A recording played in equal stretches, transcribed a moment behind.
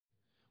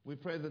We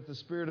pray that the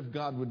Spirit of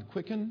God would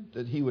quicken,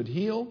 that He would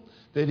heal,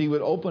 that He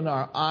would open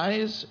our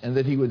eyes, and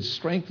that He would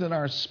strengthen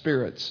our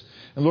spirits.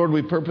 And Lord,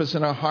 we purpose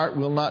in our heart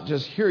we'll not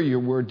just hear your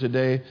word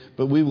today,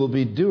 but we will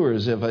be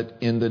doers of it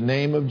in the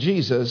name of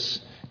Jesus.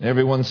 And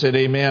everyone said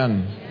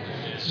amen.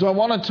 So I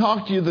want to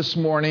talk to you this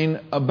morning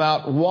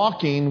about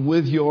walking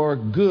with your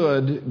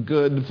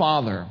good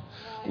Father.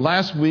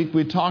 Last week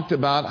we talked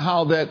about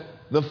how that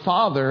the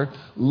Father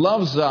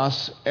loves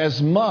us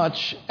as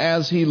much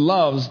as He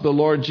loves the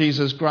Lord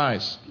Jesus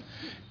Christ.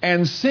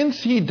 And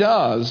since He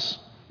does,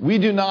 we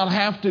do not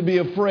have to be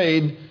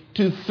afraid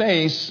to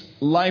face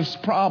life's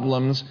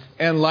problems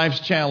and life's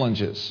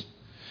challenges.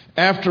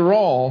 After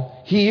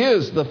all, He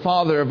is the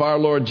Father of our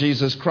Lord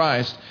Jesus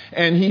Christ,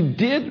 and He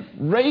did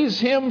raise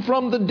Him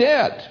from the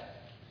dead.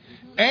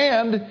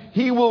 And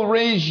He will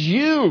raise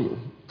you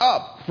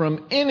up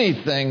from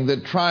anything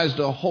that tries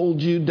to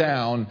hold you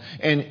down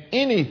and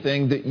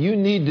anything that you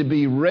need to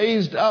be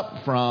raised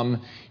up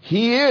from.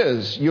 He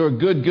is your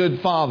good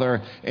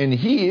Father, and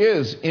He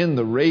is in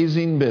the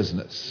raising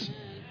business.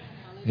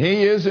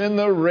 He is in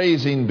the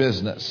raising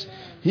business.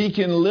 He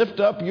can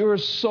lift up your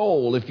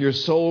soul if your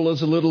soul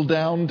is a little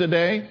down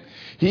today.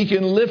 He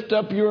can lift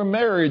up your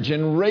marriage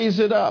and raise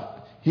it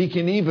up. He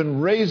can even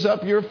raise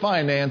up your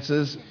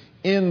finances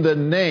in the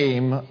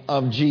name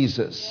of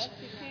Jesus.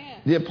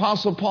 The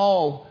Apostle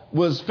Paul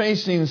was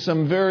facing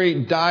some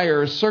very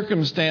dire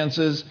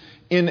circumstances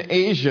in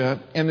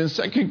Asia. And in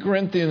 2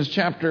 Corinthians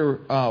chapter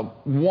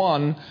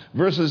 1,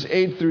 verses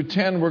 8 through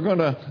 10, we're going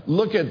to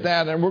look at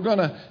that and we're going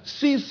to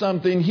see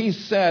something he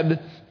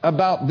said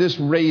about this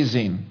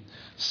raising.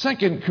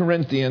 2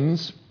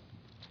 Corinthians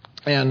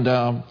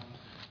and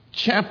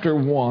chapter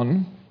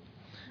 1,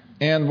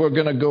 and we're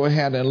going to go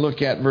ahead and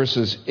look at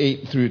verses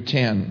 8 through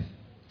 10.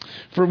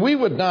 For we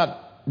would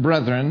not,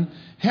 brethren,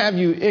 have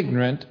you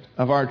ignorant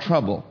of our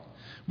trouble,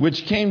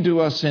 which came to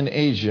us in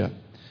Asia,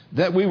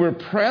 that we were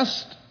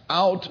pressed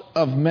out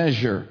of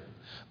measure,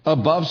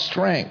 above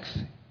strength,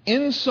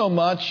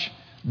 insomuch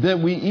that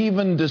we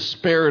even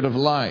despaired of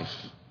life.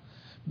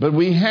 But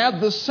we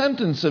had the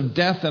sentence of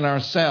death in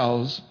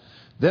ourselves,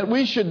 that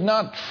we should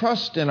not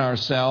trust in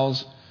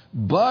ourselves,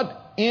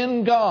 but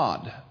in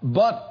God,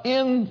 but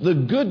in the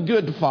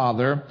good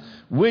Father,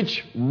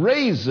 which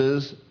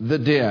raises the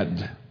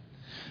dead,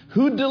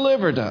 who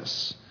delivered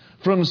us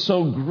from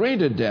so great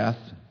a death,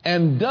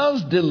 and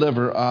does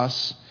deliver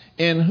us,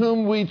 in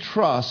whom we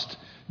trust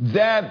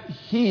that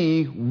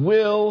He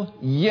will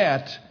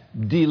yet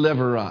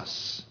deliver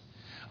us.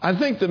 I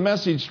think the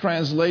Message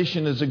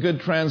translation is a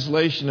good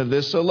translation of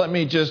this, so let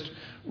me just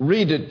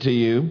read it to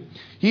you.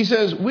 He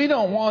says, we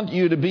don't want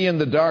you to be in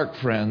the dark,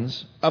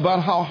 friends,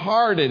 about how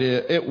hard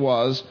it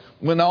was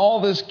when all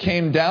this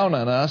came down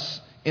on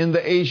us in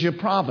the Asia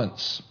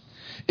province.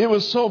 It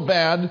was so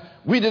bad,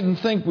 we didn't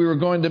think we were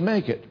going to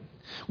make it.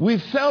 We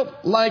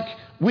felt like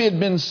we had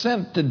been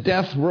sent to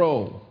death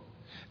row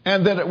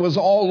and that it was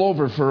all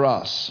over for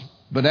us.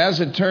 But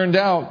as it turned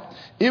out,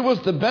 it was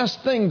the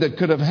best thing that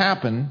could have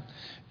happened.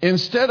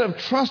 Instead of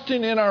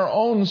trusting in our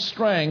own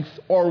strength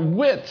or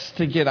wits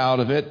to get out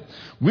of it,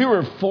 we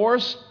were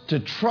forced to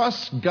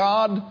trust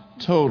God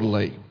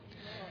totally.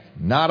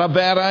 Not a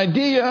bad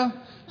idea,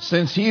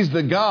 since He's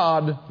the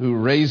God who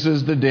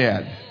raises the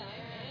dead.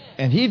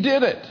 And He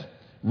did it.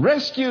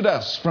 Rescued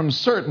us from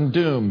certain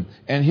doom,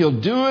 and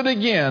He'll do it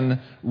again,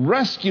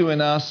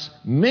 rescuing us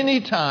many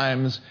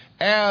times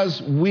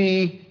as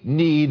we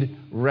need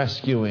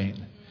rescuing.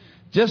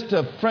 Just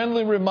a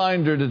friendly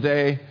reminder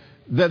today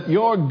that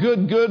your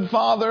good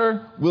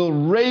Father will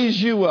raise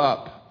you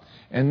up,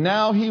 and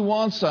now He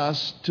wants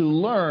us to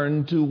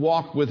learn to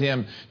walk with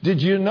Him.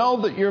 Did you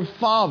know that your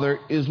Father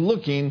is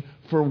looking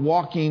for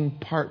walking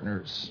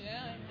partners?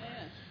 Yeah,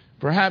 amen.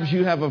 Perhaps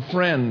you have a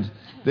friend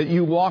that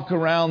you walk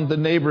around the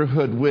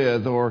neighborhood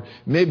with, or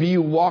maybe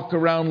you walk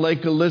around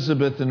Lake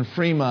Elizabeth in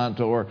Fremont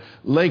or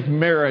Lake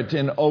Merritt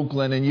in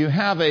Oakland, and you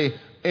have a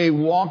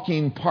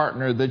walking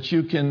partner that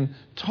you can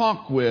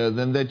talk with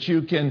and that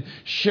you can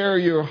share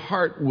your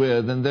heart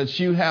with and that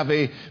you have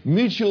a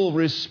mutual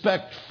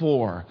respect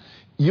for.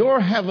 Your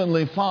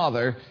Heavenly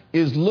Father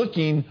is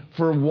looking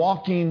for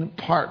walking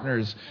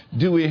partners.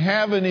 Do we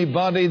have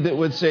anybody that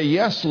would say,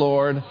 yes,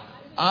 Lord,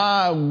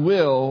 I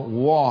will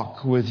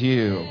walk with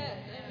you?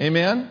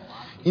 Amen?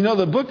 You know,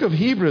 the book of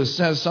Hebrews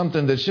says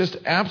something that's just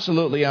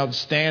absolutely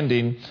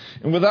outstanding.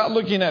 And without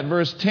looking at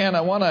verse 10,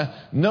 I want to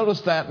notice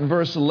that in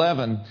verse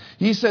 11.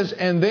 He says,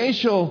 and they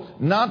shall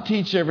not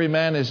teach every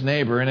man his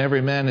neighbor and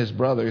every man his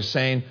brother,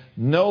 saying,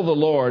 know the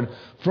Lord,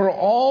 for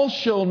all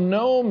shall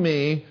know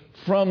me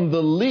from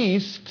the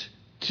least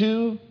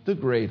to the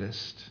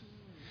greatest.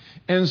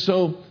 And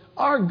so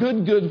our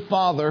good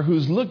Father,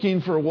 who's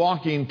looking for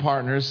walking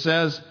partners,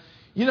 says,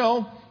 you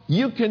know,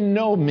 you can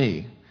know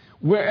me.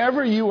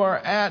 Wherever you are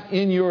at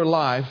in your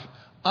life,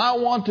 I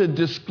want to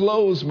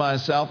disclose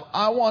myself.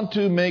 I want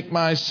to make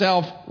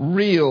myself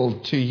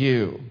real to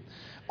you.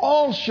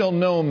 All shall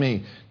know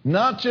me.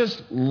 Not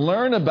just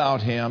learn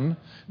about Him,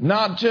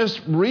 not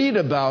just read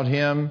about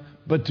Him,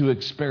 but to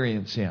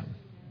experience Him.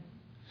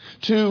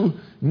 to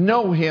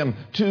know Him,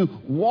 to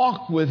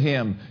walk with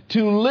Him,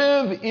 to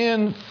live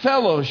in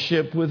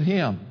fellowship with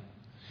Him.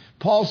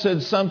 Paul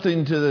said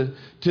something to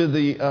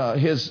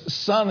his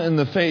son in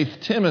the faith,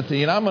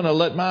 Timothy, and I'm going to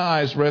let my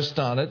eyes rest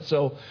on it.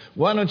 So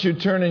why don't you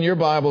turn in your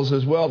Bibles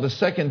as well to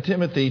 2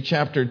 Timothy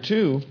chapter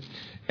 2,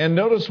 and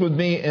notice with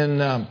me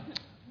in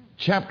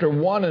chapter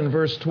 1 and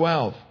verse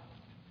 12.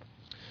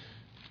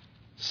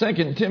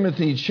 2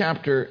 Timothy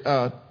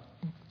chapter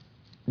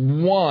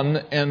 1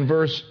 and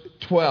verse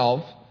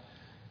 12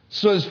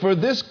 says, "For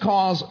this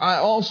cause I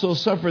also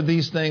suffer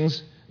these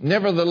things,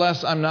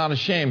 nevertheless I'm not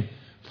ashamed.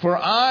 For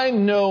I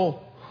know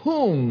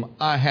whom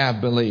I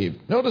have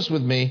believed." Notice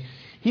with me,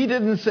 he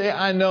didn't say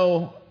I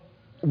know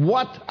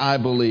what I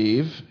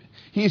believe.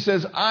 He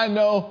says I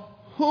know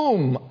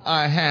whom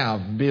I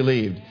have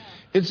believed.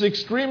 It's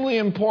extremely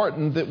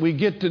important that we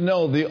get to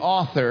know the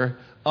author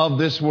of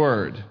this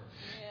word.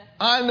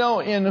 I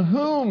know in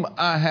whom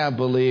I have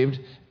believed,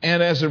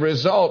 and as a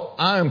result,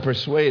 I am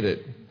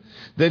persuaded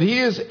that He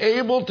is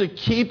able to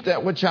keep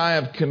that which I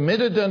have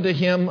committed unto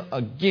Him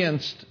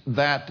against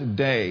that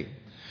day.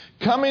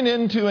 Coming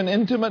into an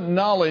intimate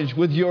knowledge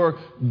with your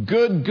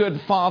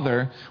good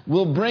Father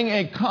will bring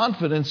a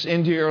confidence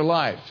into your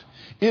life.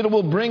 It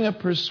will bring a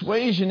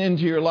persuasion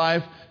into your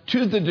life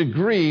to the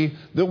degree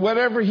that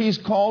whatever He's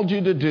called you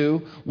to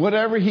do,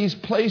 whatever He's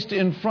placed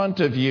in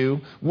front of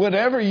you,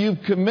 whatever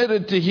you've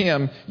committed to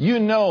Him, you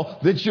know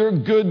that your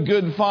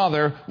good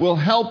Father will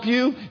help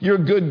you. Your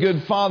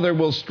good Father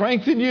will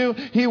strengthen you.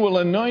 He will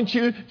anoint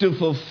you to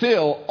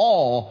fulfill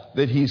all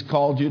that He's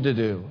called you to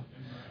do.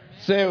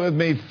 Say it with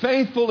me.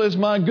 Faithful is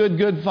my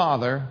good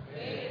Father,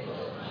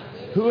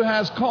 who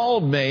has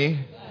called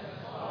me,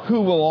 who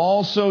will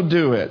also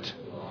do it.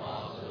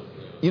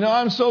 You know,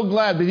 I'm so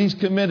glad that He's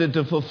committed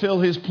to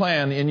fulfill His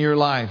plan in your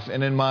life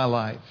and in my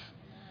life.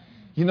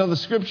 You know, the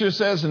scripture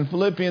says in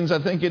Philippians,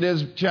 I think it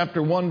is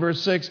chapter 1,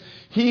 verse 6,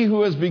 He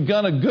who has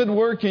begun a good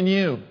work in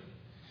you,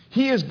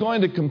 He is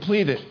going to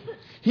complete it.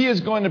 He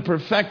is going to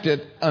perfect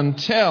it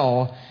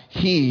until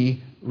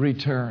He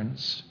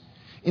returns.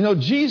 You know,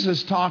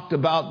 Jesus talked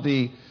about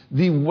the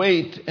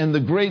weight and the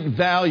great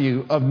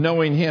value of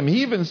knowing Him.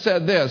 He even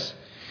said this.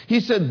 He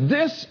said,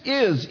 this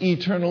is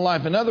eternal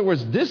life. In other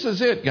words, this is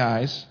it,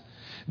 guys.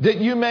 That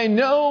you may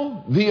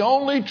know the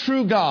only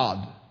true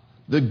God,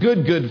 the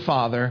good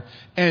Father,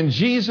 and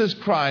Jesus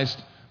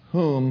Christ,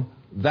 whom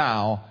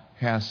Thou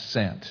hast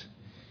sent.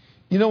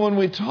 You know, when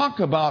we talk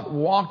about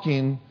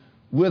walking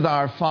with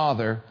our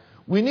Father,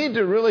 we need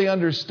to really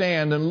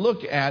understand and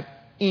look at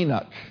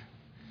Enoch.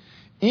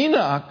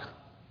 Enoch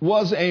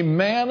was a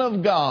man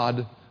of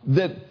God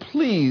that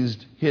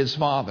pleased his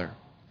father.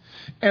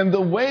 And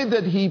the way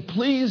that he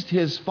pleased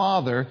his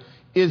father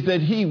is that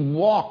he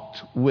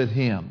walked with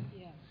Him.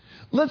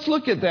 Let's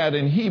look at that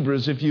in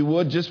Hebrews, if you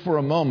would, just for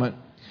a moment.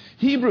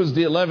 Hebrews,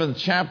 the 11th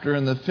chapter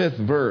and the 5th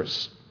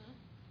verse.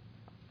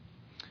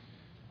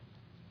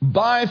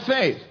 By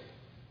faith.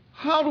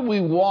 How do we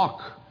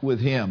walk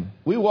with Him?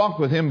 We walk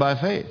with Him by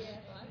faith.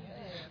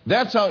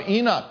 That's how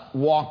Enoch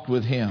walked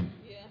with Him.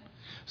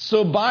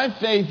 So by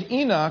faith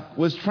Enoch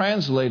was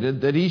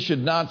translated that he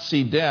should not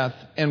see death,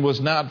 and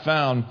was not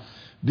found,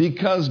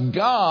 because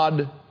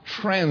God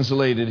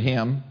translated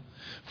him.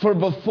 For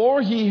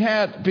before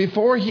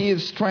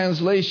his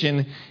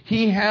translation,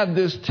 he had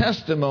this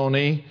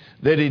testimony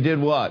that he did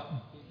what?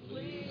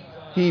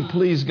 He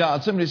pleased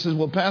God. Somebody says,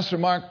 well, Pastor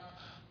Mark,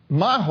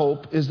 my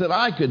hope is that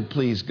I could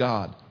please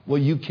God.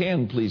 Well, you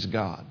can please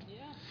God.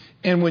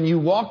 And when you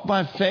walk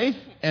by faith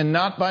and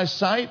not by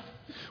sight,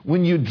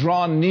 when you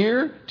draw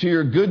near to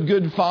your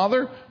good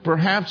Father,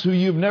 perhaps who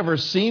you've never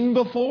seen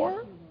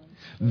before,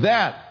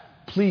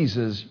 that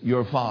pleases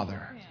your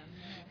Father.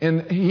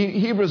 In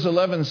Hebrews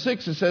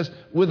 11:6, it says,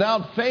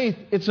 without faith,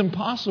 it's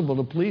impossible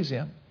to please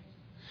Him.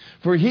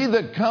 For he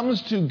that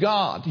comes to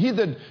God, he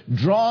that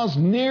draws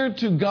near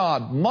to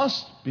God,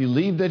 must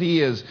believe that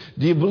He is.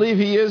 Do you believe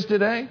He is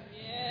today?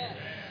 Yes.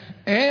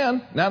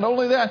 And not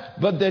only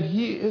that, but that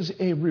He is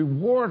a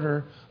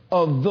rewarder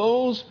of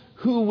those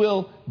who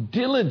will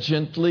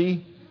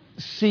diligently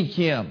seek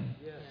Him.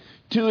 Yes.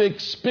 To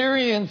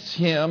experience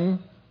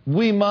Him,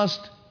 we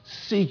must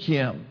seek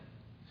Him.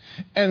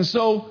 And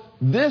so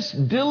this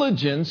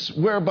diligence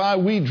whereby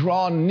we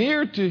draw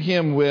near to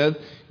Him with,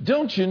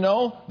 don't you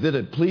know that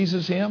it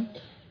pleases Him?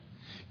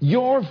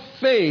 Your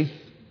faith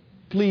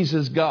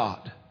pleases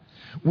God.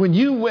 When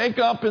you wake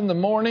up in the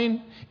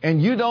morning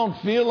and you don't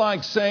feel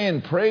like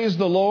saying, praise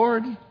the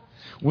Lord,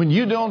 when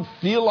you don't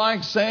feel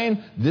like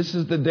saying, this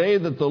is the day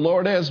that the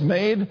Lord has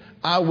made,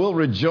 I will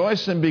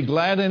rejoice and be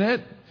glad in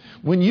it.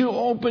 When you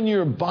open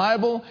your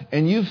Bible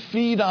and you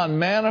feed on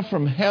manna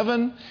from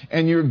heaven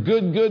and your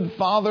good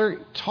Father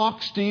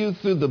talks to you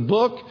through the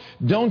book,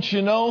 don't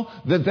you know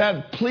that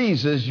that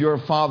pleases your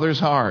Father's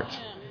heart?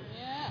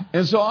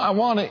 And so I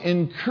want to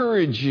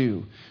encourage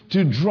you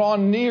to draw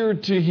near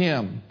to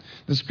Him.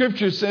 The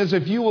Scripture says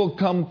if you will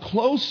come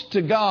close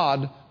to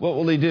God, what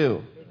will He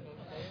do?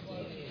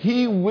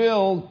 He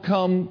will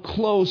come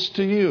close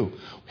to you.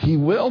 He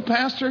will,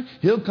 Pastor?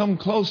 He'll come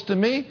close to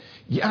me?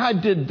 Yeah, I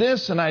did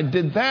this and I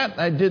did that.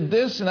 I did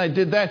this and I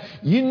did that.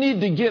 You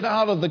need to get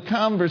out of the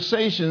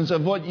conversations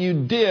of what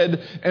you did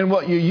and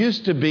what you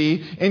used to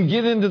be and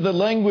get into the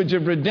language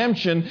of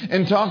redemption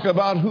and talk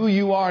about who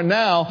you are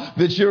now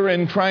that you're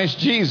in Christ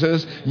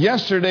Jesus.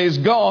 Yesterday's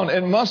gone.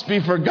 It must be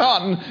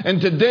forgotten.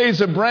 And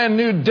today's a brand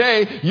new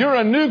day. You're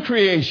a new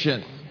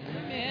creation.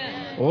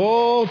 Amen.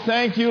 Oh,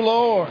 thank you,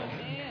 Lord.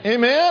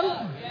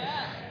 Amen.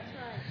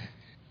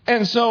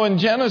 And so in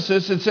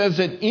Genesis, it says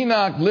that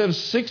Enoch lived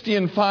 60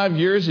 and 5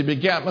 years. He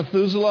begat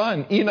Methuselah,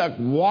 and Enoch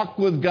walked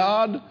with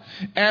God.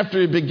 After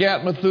he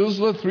begat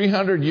Methuselah,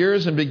 300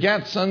 years, and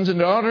begat sons and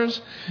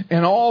daughters.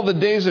 And all the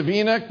days of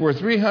Enoch were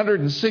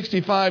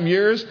 365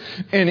 years.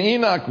 And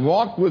Enoch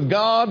walked with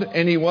God,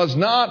 and he was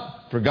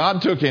not, for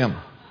God took him.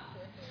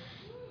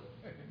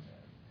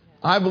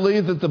 I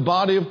believe that the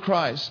body of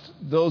Christ,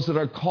 those that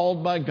are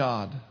called by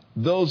God,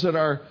 those that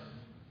are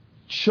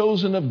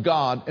chosen of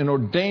God and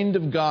ordained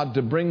of God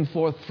to bring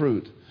forth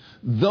fruit,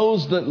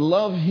 those that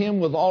love Him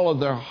with all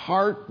of their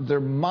heart, their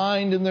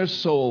mind, and their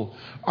soul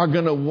are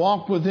going to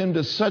walk with Him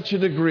to such a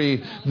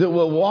degree that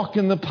we'll walk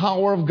in the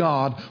power of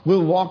God,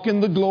 we'll walk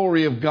in the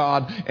glory of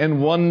God, and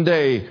one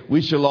day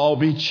we shall all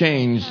be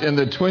changed. In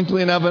the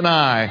twinkling of an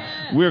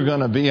eye, we're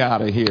going to be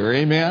out of here.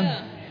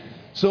 Amen?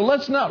 So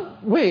let's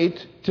not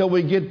wait till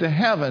we get to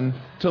heaven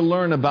to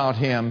learn about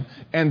Him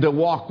and to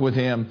walk with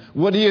Him.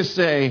 What do you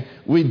say?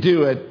 We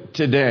do it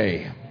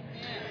today.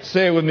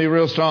 Say it with me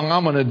real strong.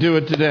 I'm going to do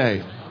it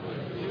today.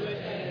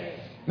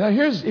 Now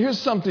here's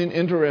something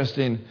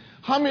interesting.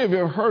 How many of you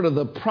have heard of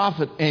the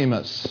prophet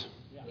Amos?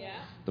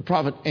 The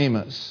prophet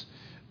Amos.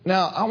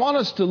 Now I want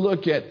us to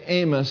look at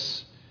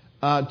Amos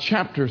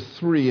chapter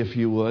 3, if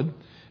you would.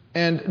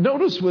 And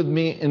notice with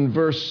me in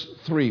verse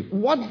 3.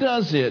 What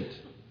does it,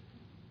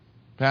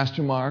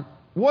 Pastor Mark,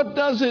 what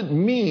does it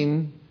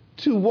mean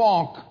to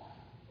walk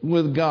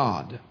with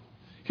God?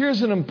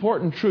 Here's an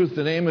important truth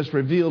that Amos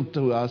revealed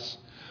to us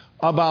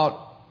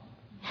about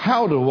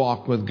how to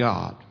walk with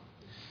God.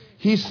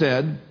 He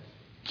said,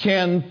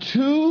 can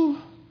two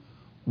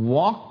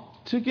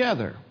walk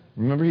together?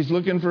 Remember, he's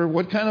looking for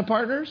what kind of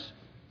partners?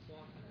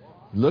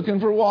 Looking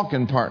for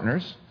walking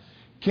partners.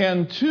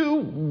 Can two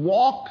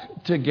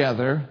walk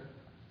together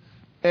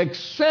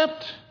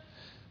except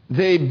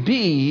they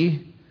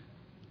be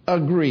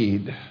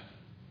agreed?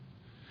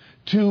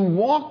 To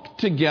walk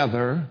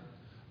together,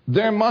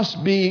 there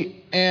must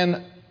be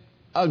an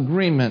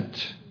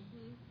agreement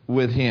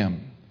with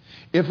Him.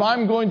 If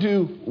I'm going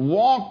to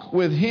walk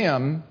with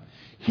Him,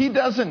 He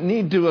doesn't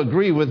need to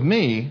agree with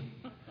me.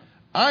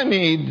 I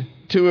need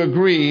to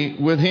agree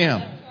with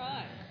Him.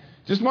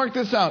 Just mark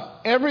this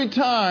out. Every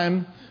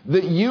time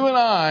that you and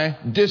I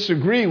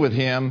disagree with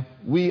Him,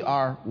 we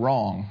are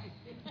wrong.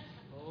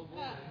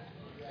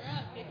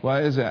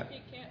 Why is that?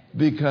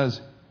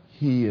 Because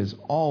He is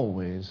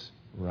always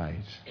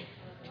right.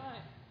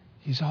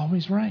 He's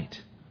always right.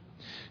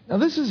 Now,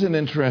 this is an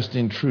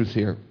interesting truth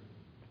here.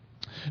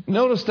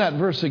 Notice that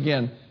verse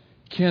again.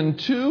 Can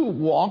two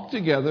walk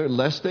together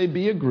lest they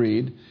be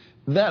agreed?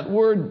 That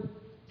word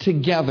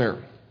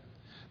together.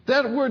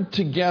 That word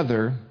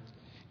together,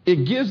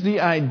 it gives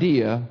the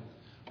idea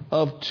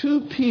of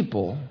two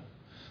people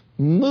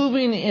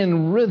moving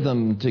in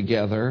rhythm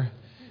together,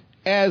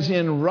 as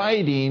in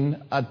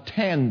riding a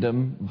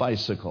tandem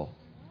bicycle.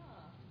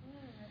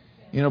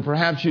 You know,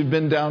 perhaps you've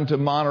been down to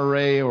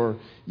Monterey, or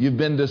you've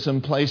been to some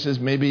places,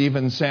 maybe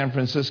even San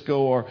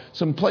Francisco, or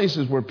some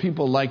places where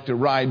people like to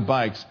ride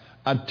bikes,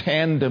 a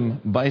tandem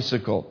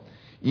bicycle.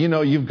 You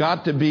know, you've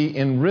got to be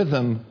in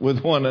rhythm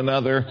with one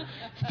another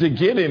to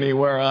get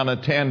anywhere on a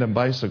tandem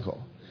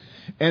bicycle.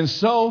 And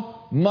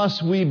so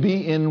must we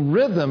be in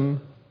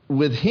rhythm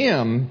with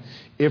Him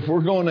if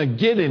we're going to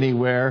get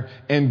anywhere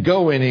and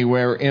go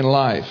anywhere in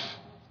life.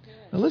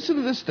 Now listen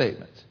to this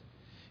statement.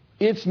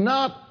 It's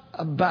not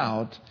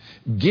about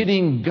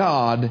getting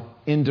God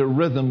into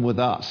rhythm with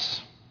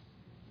us.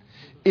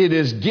 It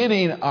is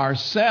getting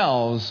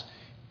ourselves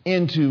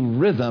into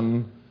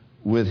rhythm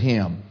with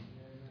Him.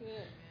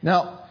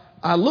 Now,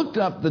 I looked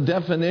up the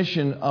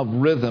definition of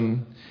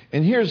rhythm,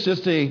 and here's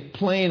just a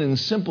plain and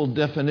simple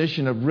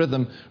definition of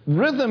rhythm.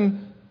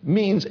 Rhythm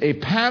means a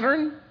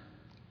pattern,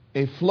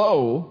 a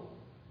flow,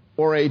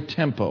 or a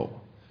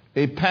tempo.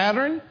 A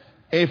pattern,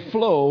 a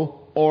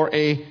flow, or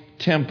a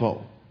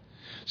tempo.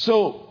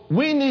 So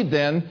we need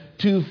then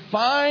to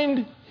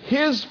find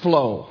His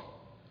flow,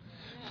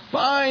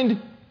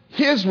 find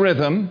His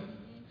rhythm,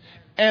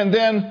 and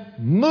then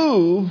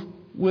move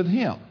with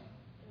Him.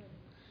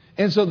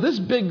 And so this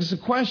begs the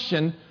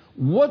question,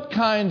 what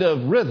kind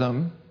of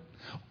rhythm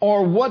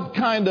or what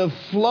kind of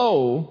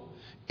flow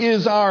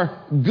is our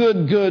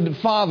good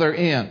Father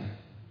in?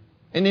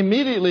 And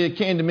immediately it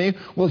came to me,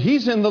 well,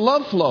 He's in the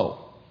love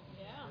flow.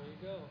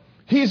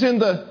 He's in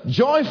the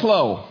joy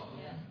flow.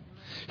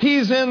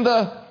 He's in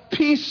the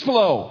peace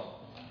flow.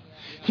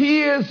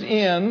 He is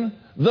in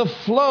the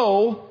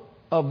flow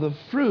of the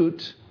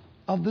fruit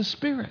of the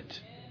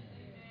Spirit.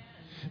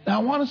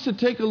 Now, I want us to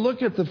take a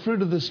look at the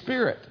fruit of the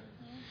Spirit.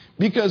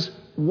 Because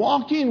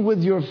walking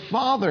with your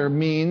Father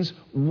means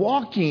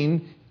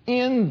walking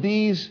in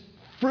these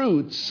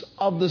fruits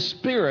of the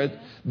Spirit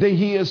that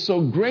He has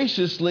so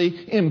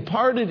graciously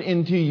imparted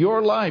into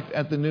your life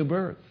at the new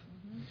birth.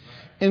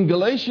 In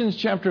Galatians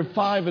chapter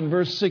 5 and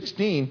verse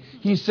 16,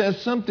 he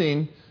says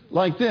something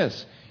like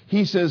this.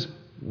 He says,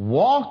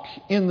 walk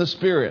in the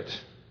Spirit.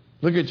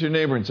 Look at your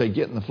neighbor and say,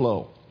 get in the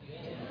flow.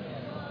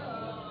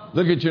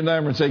 Look at your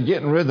neighbor and say,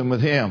 get in rhythm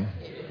with Him.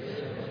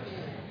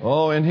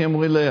 Oh, in Him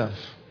we live.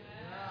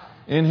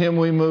 In Him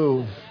we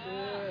move.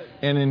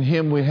 And in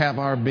Him we have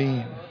our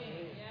being.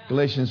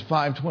 Galatians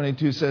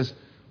 5:22 says,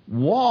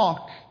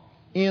 walk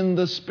in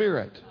the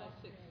Spirit.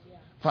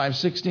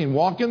 5:16,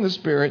 walk in the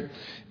Spirit,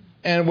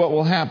 and what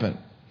will happen?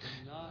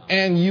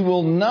 And you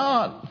will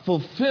not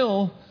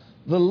fulfill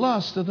the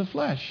lust of the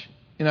flesh.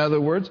 In other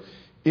words,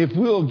 if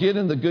we will get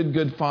in the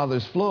good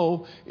Father's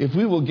flow, if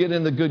we will get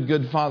in the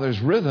good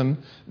Father's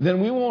rhythm,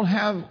 then we won't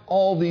have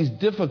all these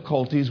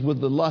difficulties with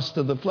the lust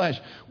of the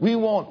flesh. We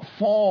won't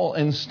fall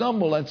and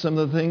stumble at some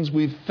of the things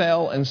we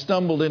fell and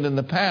stumbled in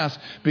the past,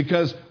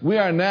 because we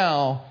are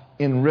now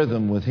in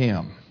rhythm with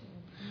Him.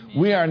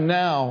 We are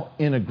now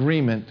in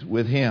agreement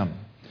with Him.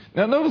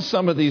 Now notice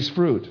some of these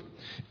fruit.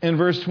 In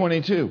verse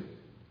 22,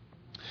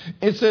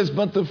 it says,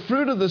 but the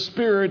fruit of the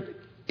Spirit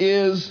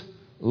is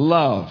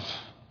love.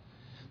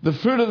 The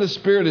fruit of the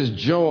Spirit is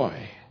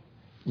joy,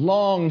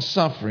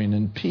 long-suffering,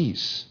 and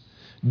peace,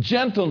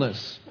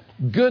 gentleness,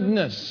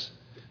 goodness,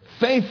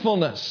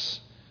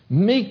 faithfulness,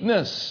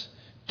 meekness,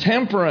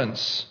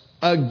 temperance.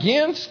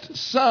 Against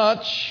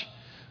such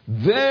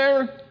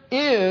there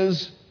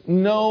is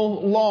no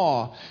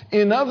law.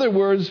 In other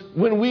words,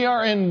 when we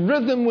are in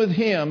rhythm with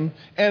Him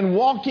and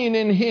walking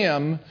in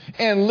Him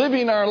and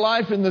living our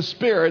life in the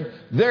Spirit,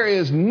 there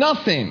is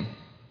nothing,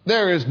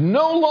 there is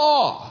no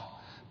law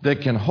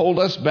that can hold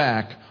us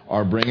back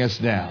or bring us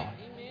down.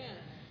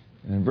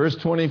 And in verse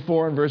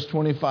 24 and verse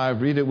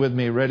 25, read it with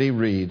me. Ready,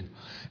 read.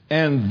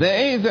 And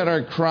they that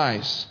are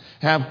Christ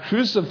have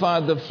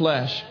crucified the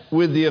flesh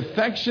with the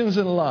affections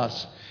and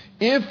lusts.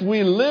 If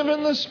we live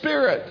in the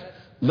Spirit,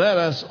 let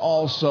us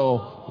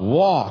also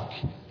walk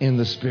in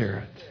the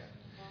Spirit.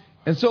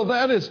 And so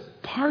that is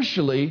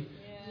partially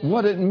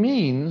what it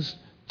means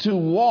to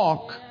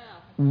walk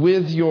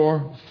with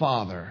your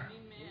Father.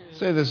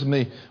 Say this with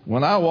me.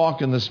 When I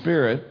walk in the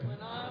Spirit,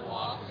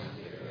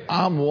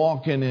 I'm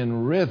walking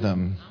in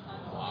rhythm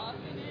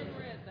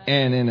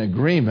and in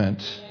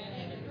agreement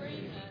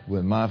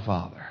with my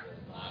Father.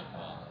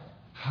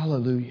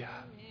 Hallelujah.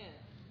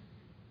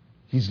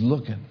 He's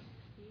looking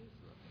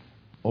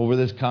over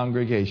this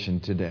congregation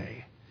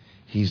today.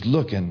 He's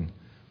looking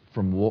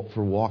for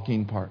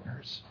walking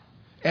partners.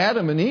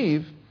 Adam and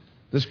Eve,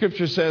 the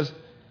Scripture says,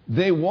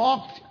 they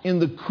walked in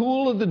the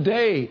cool of the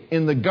day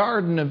in the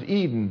Garden of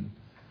Eden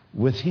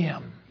with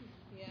Him.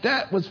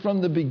 That was from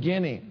the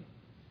beginning.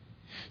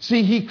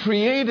 See, He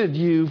created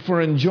you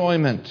for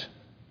enjoyment.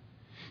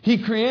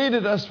 He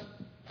created us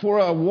for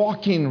a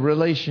walking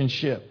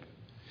relationship.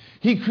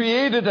 He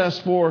created us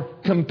for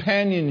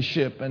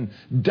companionship and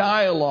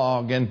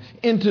dialogue and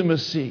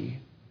intimacy.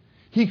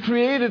 He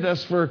created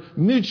us for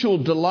mutual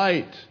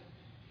delight.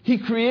 He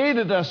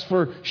created us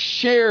for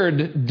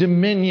shared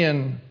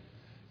dominion.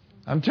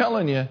 I'm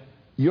telling you,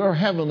 your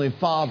Heavenly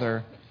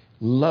Father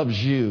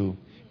loves you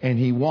and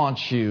He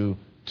wants you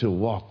to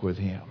walk with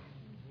Him.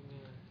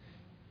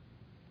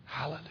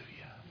 Hallelujah.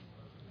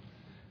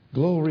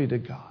 Glory to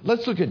God.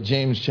 Let's look at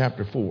James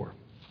chapter 4.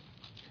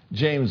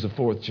 James, the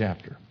 4th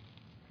chapter.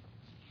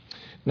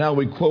 Now,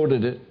 we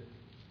quoted it.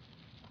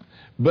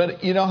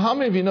 But, how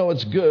many of you know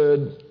it's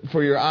good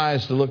for your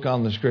eyes to look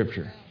on the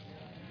Scripture?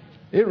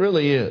 It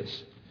really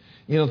is.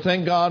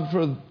 Thank God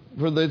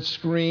for the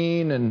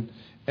screen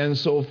and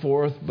so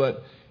forth.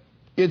 But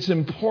it's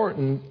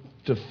important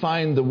to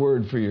find the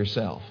Word for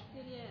yourself.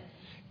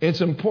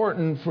 It's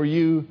important for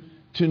you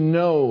to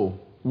know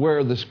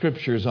where the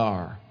Scriptures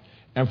are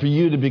and for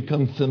you to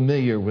become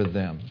familiar with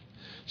them.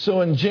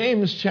 So in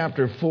James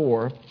chapter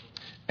 4,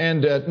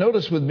 and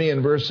notice with me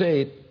in verse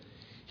 8,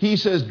 he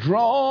says,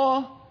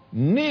 draw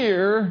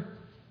near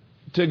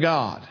to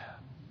God,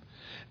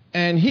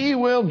 and He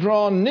will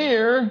draw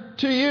near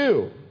to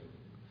you.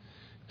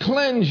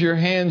 Cleanse your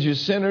hands, you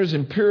sinners,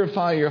 and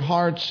purify your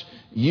hearts,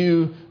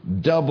 you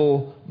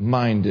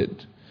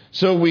double-minded.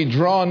 So we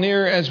draw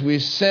near, as we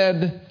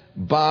said,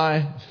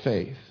 by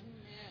faith.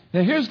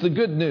 Now here's the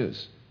good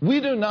news. We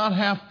do not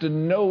have to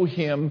know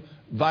Him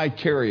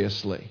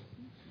vicariously.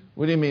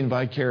 What do you mean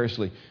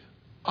vicariously?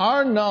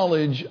 Our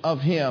knowledge of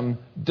Him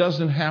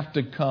doesn't have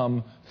to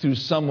come through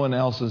someone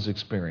else's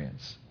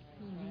experience.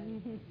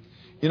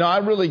 I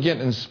really get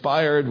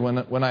inspired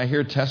when I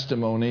hear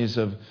testimonies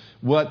of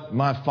what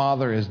my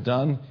Father has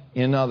done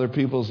in other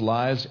people's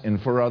lives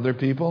and for other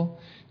people.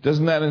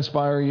 Doesn't that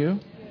inspire you?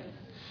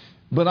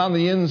 But on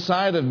the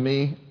inside of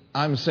me,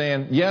 I'm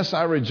saying, yes,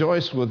 I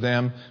rejoice with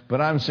them,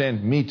 but I'm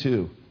saying, me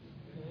too.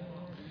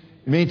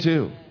 Me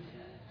too.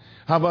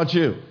 How about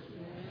you?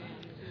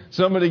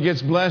 Somebody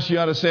gets blessed, you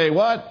ought to say,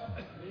 what?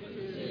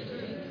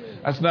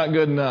 That's not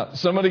good enough.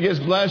 Somebody gets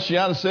blessed, you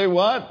ought to say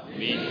what?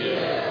 Me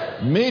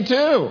too. Me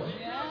too.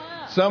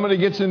 Somebody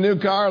gets a new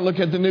car, look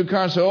at the new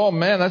car and say, oh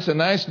man, that's a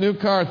nice new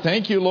car.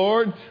 Thank you,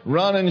 Lord.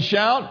 Run and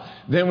shout.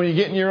 Then when you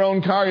get in your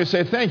own car, you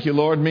say, thank you,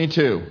 Lord. Me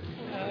too.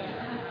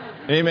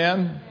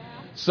 Amen.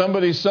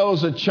 Somebody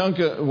sows a chunk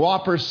of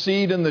whopper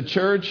seed in the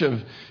church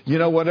of,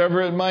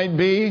 whatever it might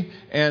be.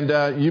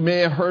 And you may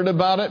have heard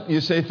about it.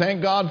 You say,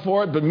 thank God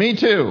for it, but me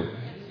too.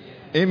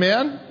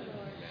 Amen.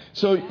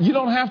 So you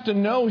don't have to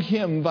know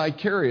Him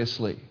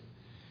vicariously.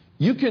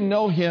 You can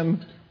know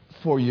Him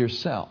for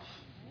yourself.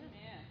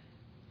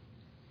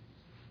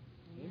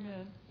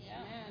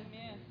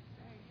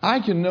 I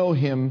can know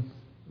Him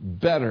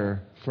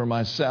better for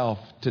myself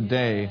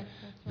today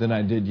than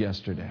I did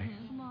yesterday.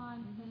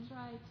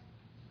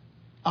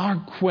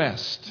 Our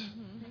quest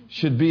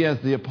should be, as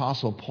the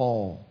Apostle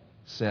Paul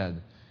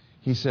said.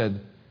 He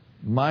said,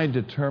 my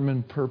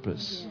determined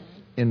purpose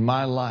in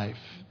my life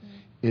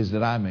is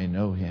that I may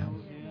know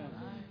Him.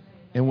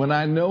 And when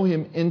I know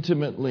Him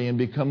intimately and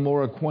become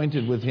more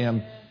acquainted with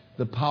Him,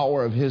 the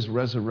power of His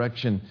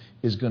resurrection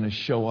is going to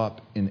show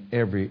up in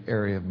every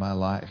area of my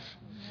life.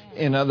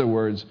 In other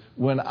words,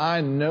 when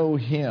I know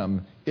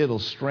Him, it'll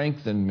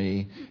strengthen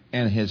me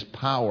and His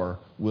power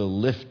will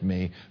lift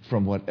me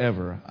from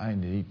whatever I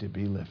need to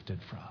be lifted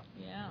from.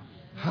 Yeah.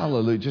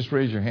 Hallelujah. Just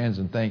raise your hands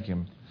and thank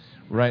Him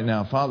right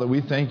now. Father,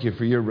 we thank You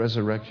for Your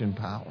resurrection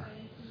power.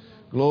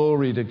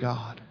 Glory to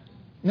God.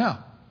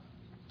 Now,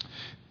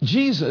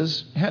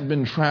 Jesus had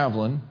been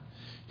traveling.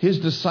 His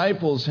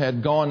disciples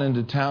had gone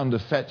into town to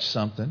fetch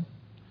something.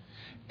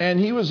 And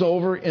He was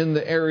over in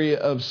the area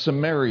of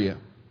Samaria.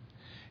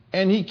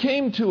 And He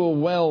came to a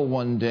well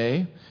one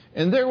day,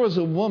 and there was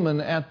a woman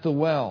at the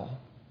well.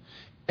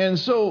 And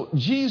so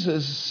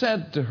Jesus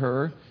said to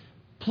her,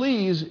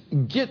 please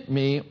get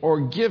me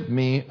or give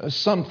me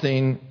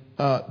something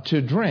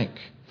to drink.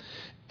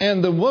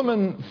 And the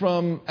woman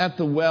at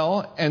the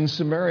well in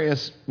Samaria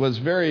was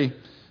very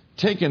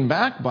taken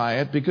back by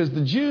it, because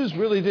the Jews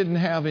really didn't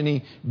have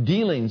any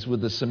dealings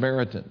with the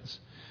Samaritans.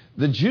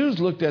 The Jews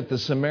looked at the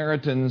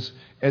Samaritans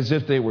as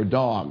if they were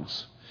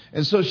dogs.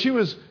 And so she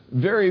was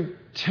very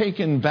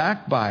taken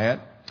back by it.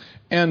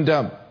 And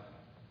the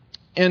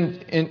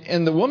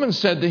woman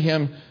said to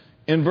Him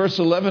in verse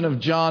 11 of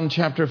John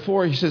chapter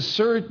 4, He says,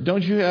 Sir,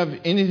 don't you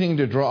have anything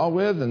to draw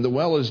with? And the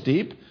well is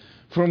deep.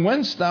 From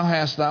whence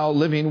hast thou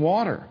living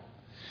water?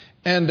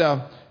 And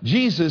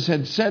Jesus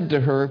had said to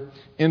her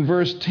in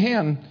verse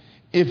 10,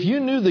 if you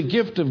knew the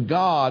gift of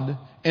God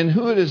and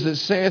who it is that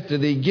saith to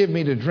thee, give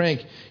me to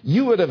drink,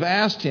 you would have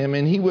asked Him,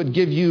 and He would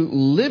give you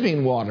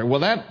living water.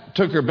 Well, that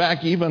took her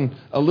back even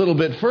a little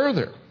bit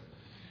further.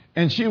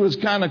 And she was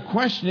kind of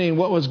questioning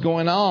what was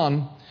going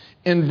on.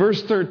 In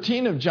verse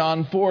 13 of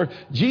John 4,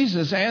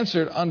 Jesus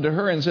answered unto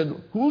her and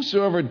said,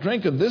 whosoever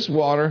drinketh this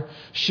water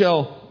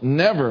shall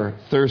never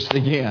thirst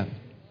again.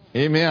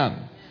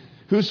 Amen.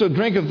 Whoso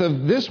drinketh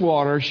of this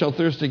water shall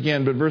thirst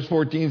again. But verse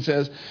 14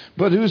 says,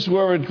 but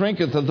whosoever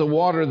drinketh of the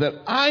water that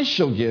I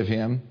shall give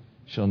him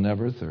shall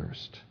never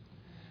thirst.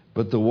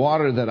 But the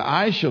water that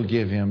I shall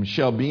give him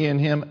shall be in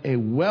him a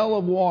well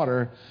of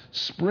water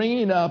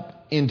springing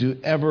up into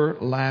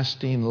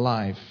everlasting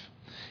life.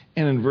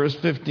 And in verse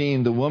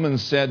 15, the woman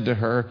said to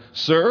her,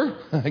 Sir,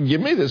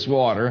 give me this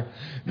water,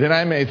 that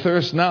I may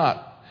thirst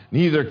not,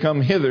 neither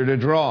come hither to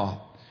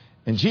draw.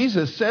 And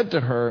Jesus said to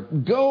her,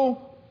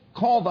 Go,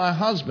 call thy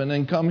husband,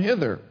 and come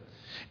hither.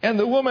 And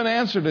the woman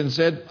answered and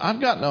said, I've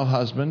got no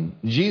husband.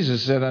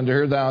 Jesus said unto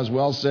her, Thou hast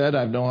well said,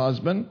 I have no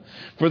husband.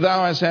 For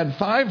thou hast had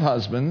 5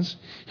 husbands.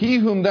 He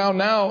whom thou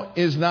now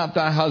is not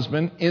thy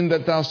husband, in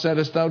that thou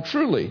saidst thou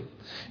truly.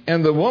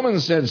 And the woman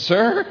said,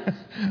 Sir,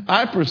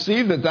 I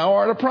perceive that thou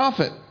art a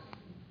prophet.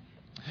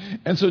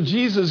 And so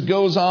Jesus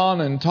goes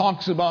on and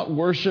talks about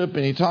worship,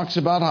 and He talks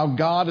about how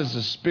God is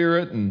a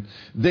spirit, and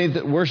they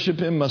that worship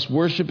Him must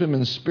worship Him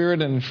in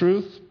spirit and in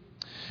truth.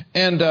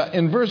 And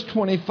in verse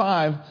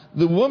 25,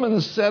 the woman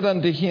said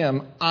unto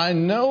Him, I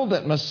know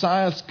that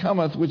Messiah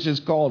cometh, which is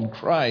called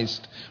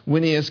Christ.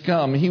 When He is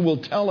come, He will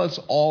tell us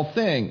all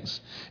things.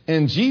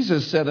 And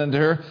Jesus said unto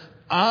her,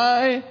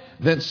 I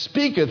that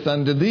speaketh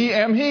unto thee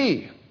am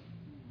He.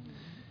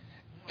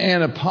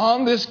 And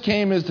upon this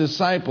came His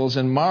disciples,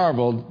 and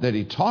marveled that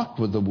He talked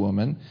with the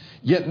woman.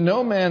 Yet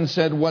no man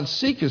said, What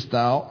seekest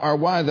thou, or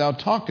why thou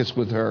talkest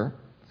with her?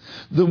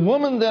 The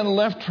woman then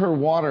left her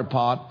water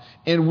pot,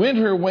 and went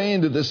her way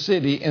into the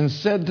city, and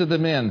said to the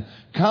men,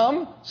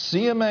 Come,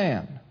 see a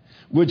man,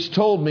 which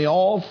told me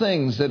all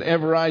things that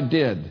ever I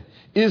did.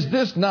 Is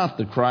this not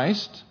the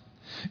Christ?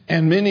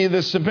 And many of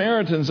the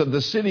Samaritans of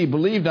the city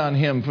believed on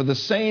Him for the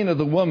saying of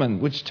the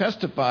woman, which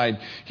testified,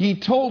 He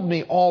told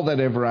me all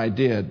that ever I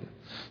did.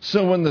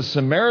 So when the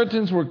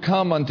Samaritans were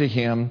come unto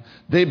Him,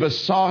 they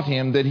besought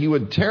Him that He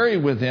would tarry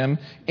with them,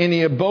 and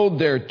He abode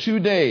there 2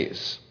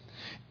 days.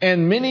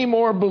 And many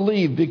more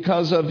believed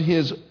because of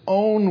His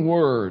own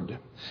word.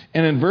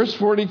 And in verse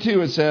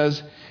 42 it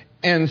says,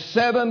 And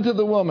said unto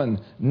the woman,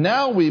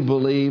 Now we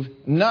believe,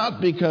 not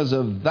because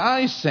of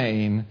thy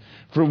saying,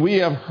 For we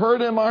have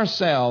heard him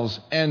ourselves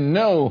and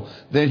know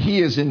that he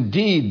is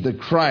indeed the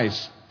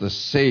Christ, the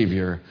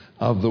Savior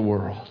of the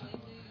world.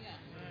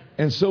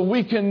 And so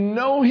we can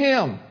know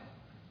him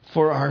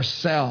for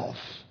ourselves.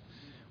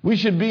 We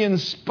should be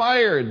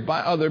inspired by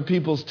other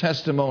people's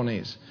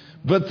testimonies.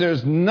 But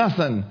there's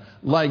nothing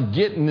like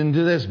getting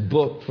into this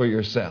book for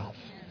yourself.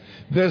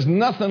 There's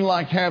nothing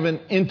like having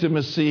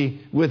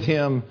intimacy with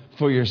him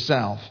for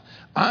yourself.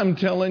 I'm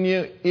telling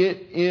you,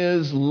 it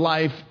is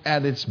life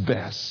at its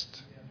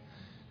best.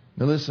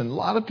 Now listen, a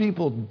lot of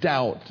people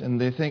doubt and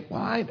they think,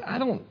 well, I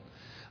don't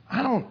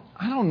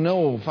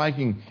know if I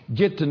can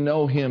get to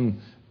know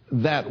him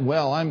that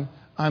well.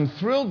 I'm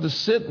thrilled to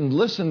sit and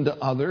listen to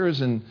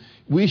others, and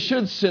we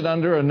should sit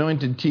under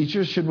anointed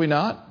teachers, should we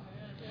not?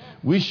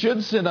 We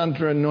should sit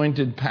under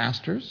anointed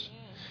pastors,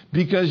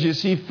 because you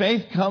see,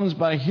 faith comes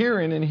by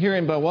hearing, and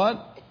hearing by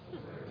what?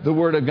 The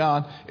Word of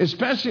God.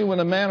 Especially when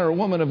a man or a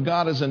woman of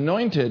God is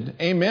anointed,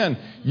 amen,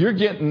 you're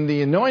getting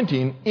the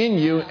anointing in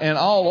you and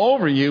all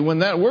over you when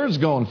that Word's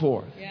going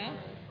forth. Yeah.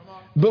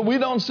 But we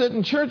don't sit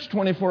in church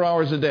 24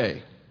 hours a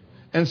day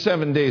and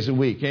 7 days a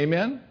week,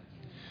 amen?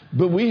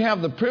 But we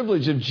have the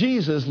privilege of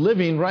Jesus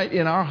living right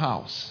in our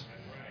house.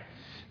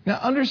 Now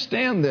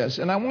understand this,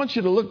 and I want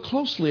you to look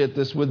closely at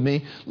this with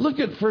me. Look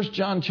at 1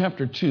 John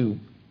chapter 2.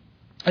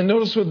 And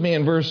notice with me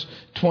in verse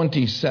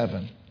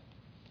 27.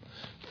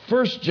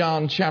 1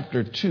 John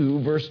chapter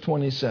 2, verse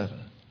 27.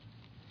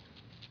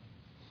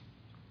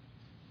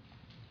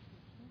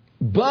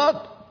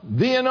 But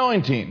the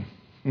anointing.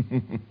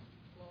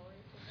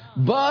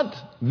 But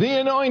the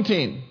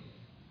anointing.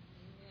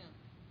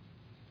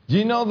 Do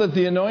you know that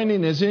the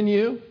anointing is in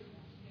you?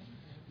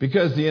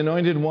 Because the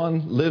anointed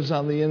one lives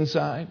on the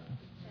inside.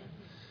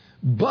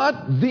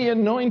 But the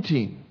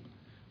anointing,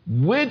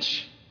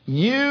 which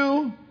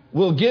you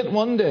will get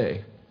one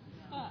day.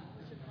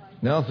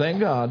 No, thank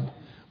God.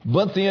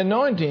 But the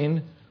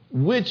anointing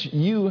which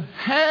you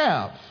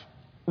have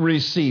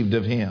received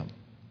of him,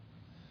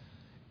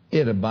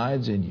 it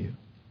abides in you.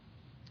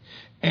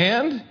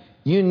 And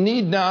you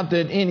need not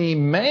that any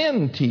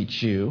man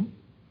teach you,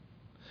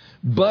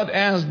 but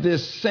as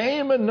this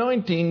same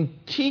anointing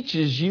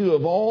teaches you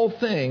of all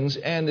things,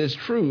 and is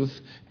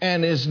truth,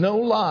 and is no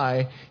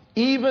lie,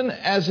 even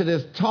as it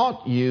has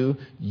taught you,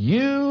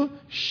 you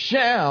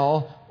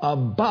shall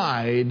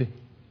abide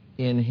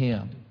in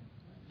him.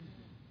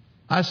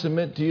 I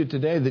submit to you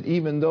today that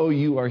even though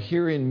you are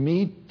hearing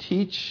me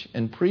teach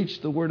and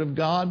preach the Word of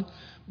God,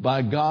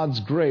 by God's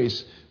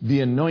grace,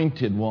 the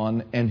anointed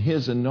one and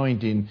his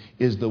anointing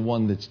is the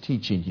one that's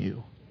teaching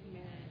you.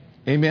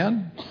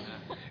 Amen?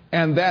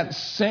 And that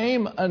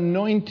same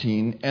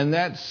anointing and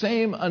that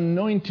same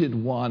anointed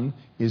one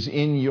is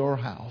in your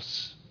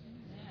house.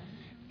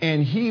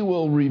 And he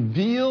will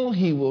reveal,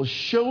 he will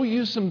show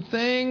you some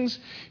things.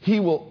 He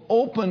will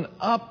open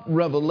up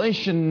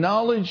revelation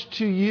knowledge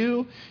to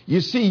you. You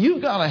see,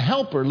 you've got a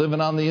helper living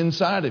on the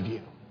inside of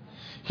you.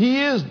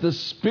 He is the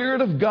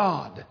Spirit of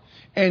God.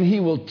 And he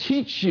will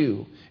teach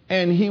you,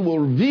 and he will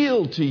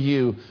reveal to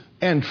you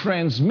and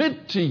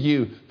transmit to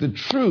you the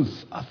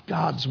truth of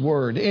God's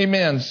Word.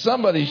 Amen.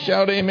 Somebody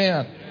shout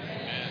amen.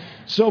 Amen.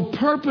 So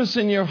purpose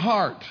in your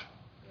heart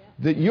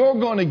that you're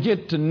going to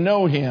get to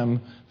know him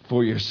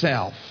for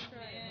yourself.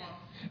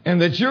 And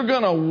that you're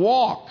going to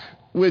walk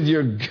with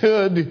your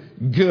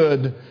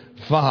good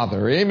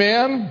Father.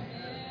 Amen?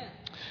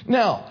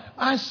 Now,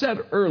 I said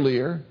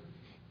earlier,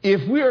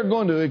 if we are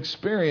going to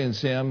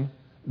experience him,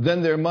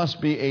 then there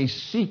must be a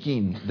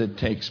seeking that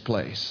takes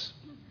place.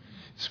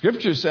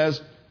 Scripture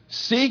says,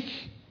 seek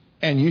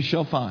and you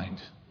shall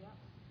find.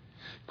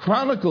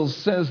 Chronicles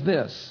says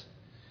this,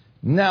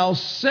 now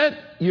set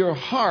your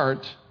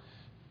heart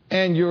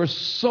and your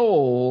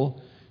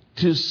soul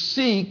to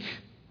seek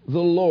the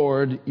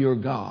Lord your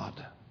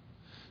God.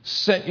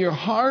 Set your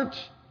heart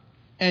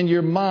and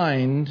your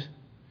mind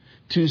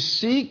to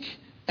seek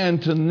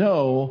and to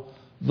know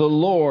the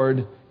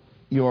Lord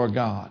your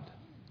God.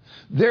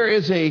 There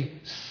is a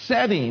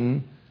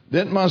setting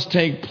that must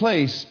take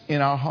place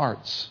in our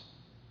hearts,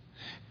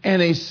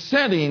 and a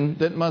setting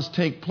that must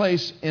take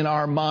place in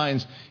our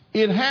minds.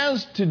 It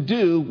has to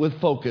do with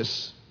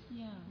focus.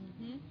 Yeah.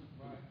 Mm-hmm.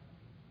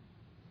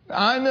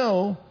 I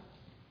know,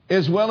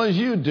 as well as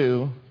you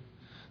do,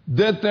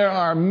 that there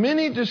are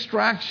many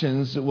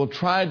distractions that will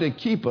try to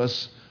keep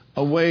us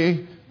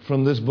away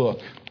from this book.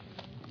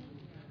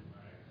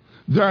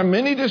 There are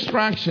many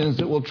distractions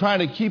that will try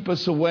to keep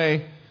us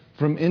away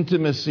from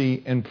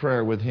intimacy and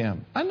prayer with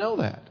him. I know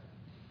that.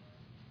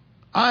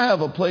 I have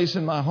a place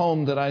in my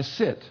home that I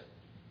sit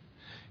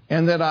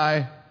and that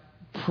I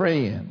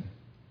pray in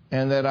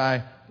and that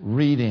I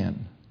read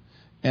in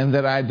and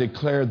that I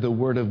declare the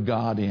Word of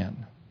God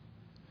in.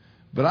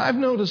 But I've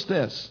noticed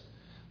this,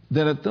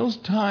 that at those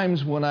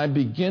times when I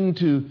begin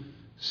to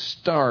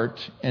start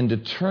and to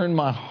turn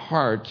my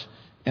heart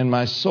and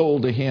my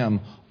soul to him,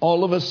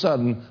 all of a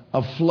sudden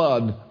a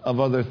flood of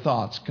other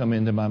thoughts come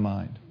into my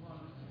mind.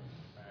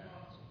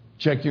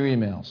 Check your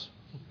emails.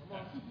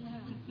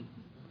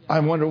 I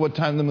wonder what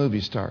time the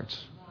movie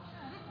starts.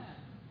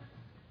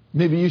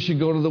 Maybe you should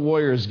go to the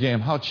Warriors game.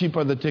 How cheap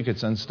are the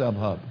tickets on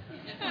StubHub?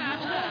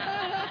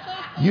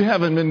 You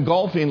haven't been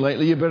golfing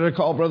lately. You better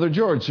call Brother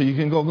George so you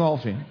can go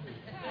golfing.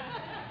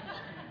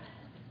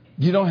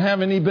 You don't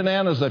have any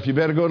bananas left. You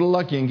better go to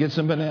Lucky and get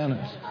some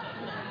bananas.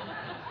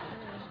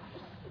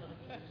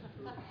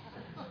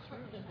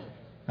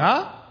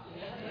 Huh?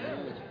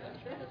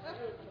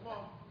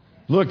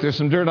 Look, there's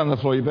some dirt on the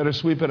floor. You better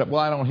sweep it up.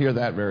 Well, I don't hear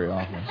that very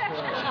often.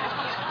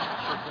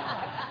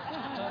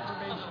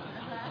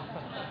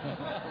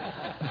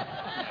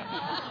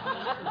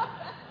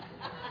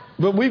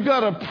 But we've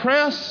got to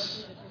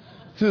press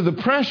through the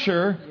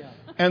pressure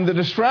and the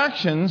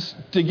distractions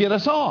to get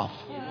us off.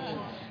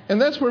 And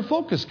that's where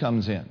focus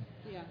comes in.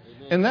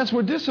 And that's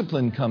where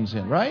discipline comes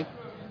in, right?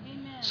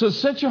 So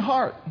set your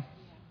heart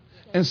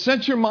and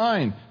set your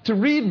mind to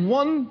read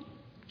one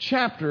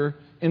chapter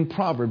in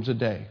Proverbs a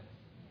day.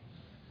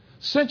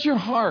 Set your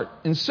heart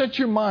and set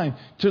your mind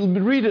to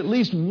read at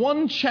least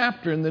one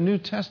chapter in the New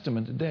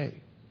Testament a day.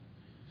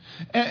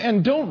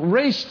 And don't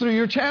race through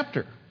your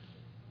chapter.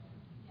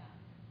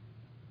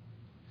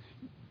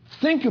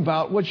 Think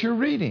about what you're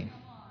reading.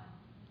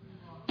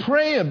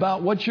 Pray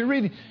about what you're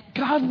reading.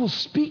 God will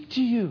speak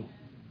to you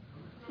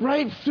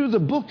right through the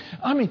book.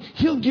 I mean,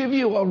 He'll give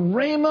you a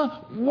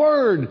rhema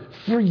word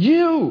for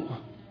you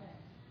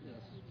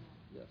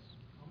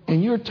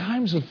in your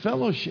times of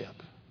fellowship.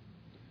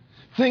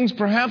 Things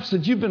perhaps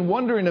that you've been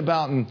wondering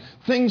about and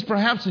things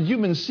perhaps that you've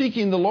been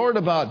seeking the Lord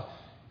about.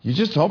 You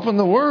just open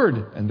the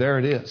Word and there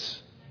it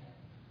is.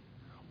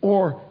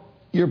 Or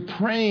you're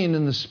praying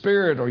in the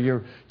Spirit, or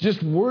you're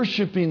just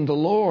worshiping the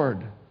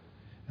Lord.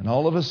 And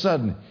all of a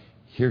sudden,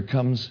 here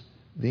comes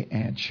the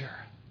answer.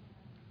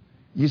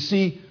 You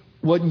see,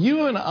 what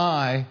you and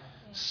I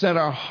set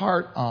our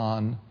heart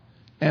on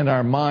and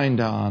our mind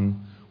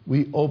on,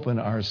 we open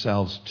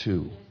ourselves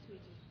to.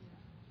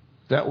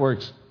 That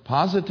works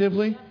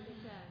positively,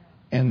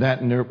 and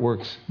that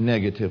works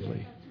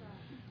negatively.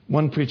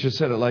 One preacher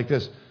said it like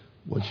this: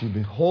 what you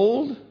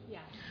behold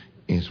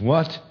is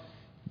what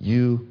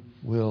you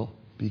will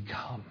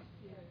become.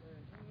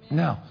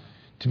 Now,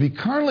 to be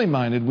carnally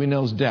minded, we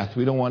know is death.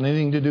 We don't want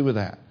anything to do with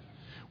that.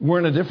 We're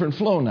in a different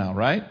flow now,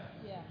 right?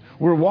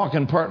 We're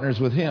walking partners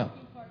with Him.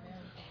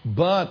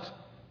 But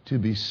to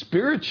be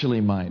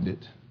spiritually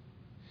minded,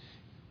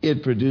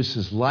 it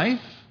produces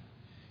life,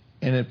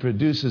 and it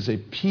produces a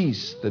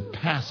peace that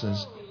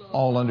passes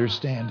all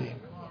understanding.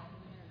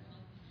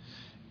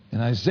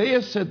 And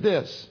Isaiah said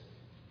this: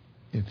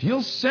 if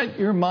you'll set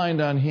your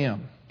mind on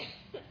Him,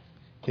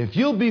 if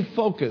you'll be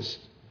focused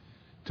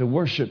to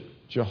worship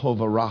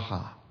Jehovah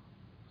Raha,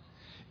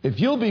 if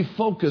you'll be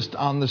focused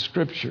on the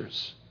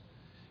Scriptures,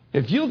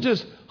 if you'll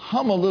just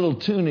hum a little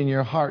tune in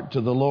your heart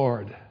to the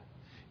Lord,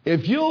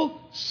 if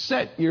you'll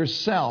set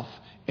yourself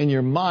and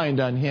your mind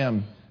on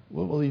Him,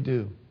 what will He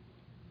do?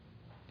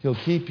 He'll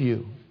keep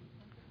you.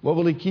 What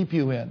will He keep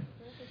you in?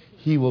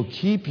 He will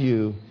keep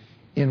you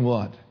in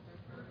what?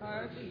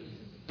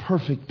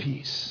 Perfect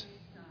peace.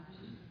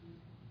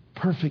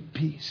 Perfect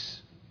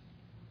peace.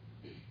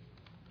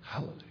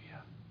 Hallelujah.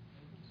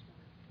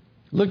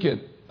 Look at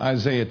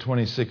Isaiah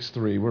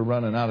 26:3. We're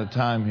running out of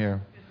time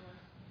here.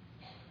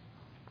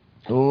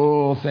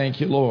 Oh,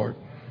 thank you, Lord.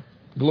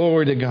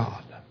 Glory to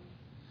God.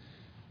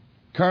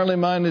 Carnally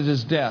minded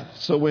is death.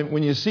 So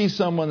when you see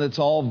someone that's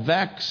all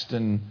vexed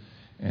and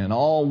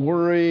all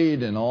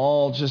worried and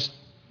all just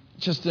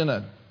in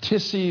a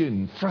tissy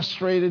and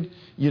frustrated,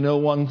 you know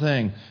one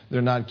thing: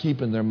 they're not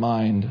keeping their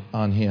mind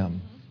on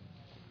Him.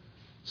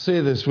 Say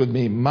this with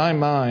me: my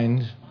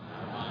mind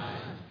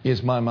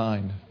is my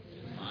mind.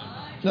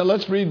 Now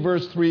let's read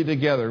verse 3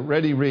 together.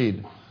 Ready,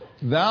 read.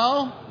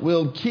 Thou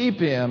wilt keep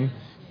him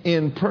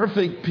in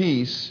perfect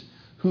peace,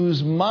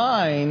 whose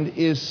mind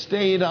is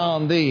stayed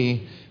on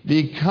thee,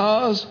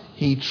 because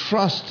he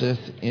trusteth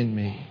in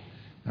me.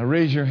 Now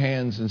raise your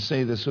hands and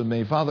say this with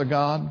me. Father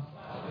God,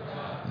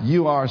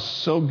 you are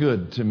so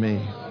good to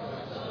me.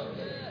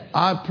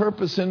 I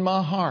purpose in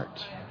my heart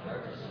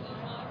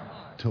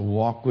to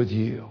walk with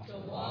you.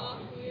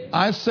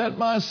 I set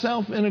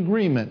myself in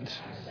agreement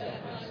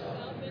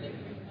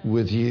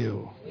with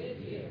you.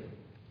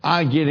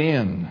 I get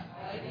in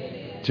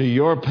to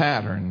your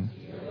pattern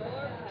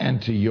and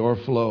to your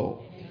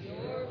flow.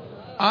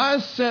 I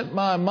set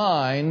my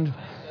mind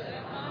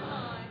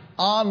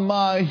on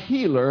my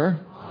healer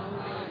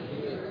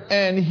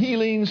and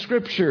healing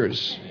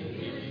scriptures,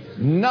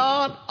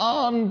 not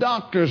on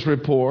doctor's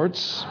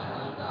reports,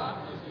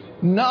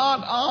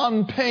 not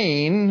on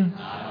pain,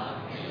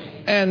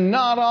 and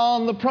not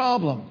on the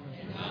problem.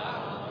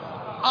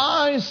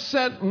 I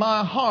set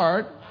my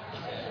heart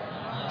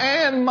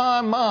and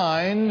my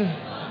mind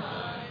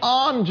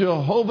on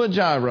Jehovah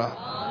Jireh,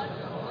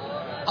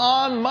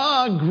 on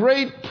my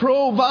great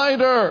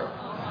provider,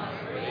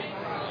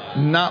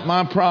 not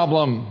my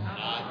problem.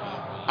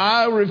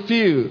 I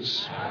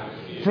refuse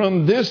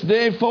from this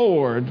day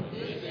forward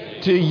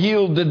to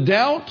yield to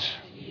doubt,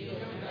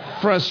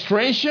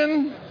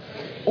 frustration,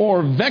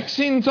 or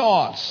vexing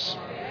thoughts.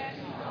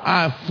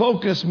 I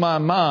focus my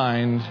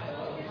mind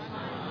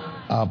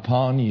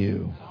upon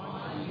you.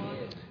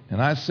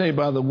 And I say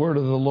by the word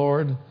of the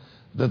Lord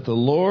that the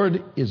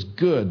Lord is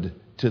good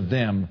to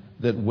them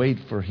that wait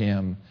for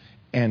him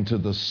and to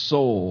the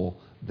soul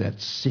that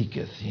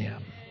seeketh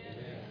him.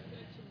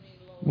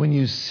 When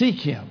you seek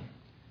him,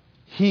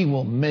 he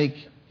will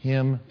make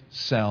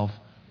himself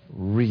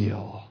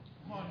real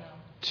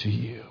to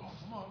you.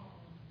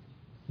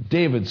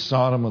 David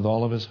sought him with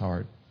all of his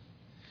heart.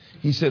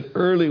 He said,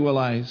 early will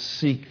I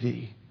seek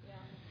thee.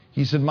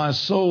 He said, my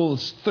soul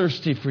is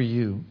thirsty for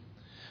you.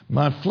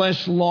 My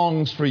flesh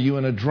longs for you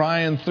in a dry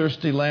and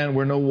thirsty land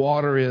where no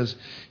water is.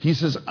 He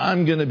says,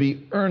 I'm going to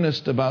be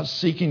earnest about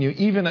seeking you.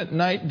 Even at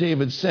night,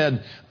 David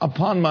said,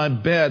 upon my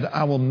bed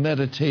I will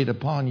meditate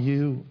upon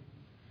you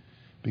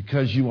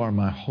because you are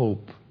my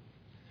hope.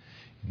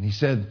 And he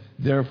said,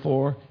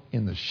 therefore,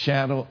 in the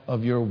shadow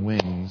of your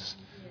wings,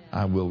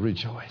 I will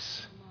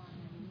rejoice.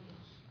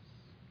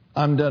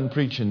 I'm done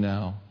preaching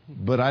now,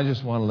 but I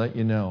just want to let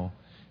you know,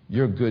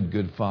 your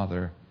good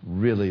Father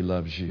really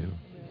loves you.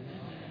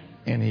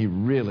 And he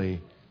really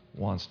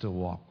wants to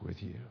walk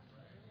with you.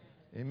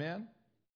 Amen?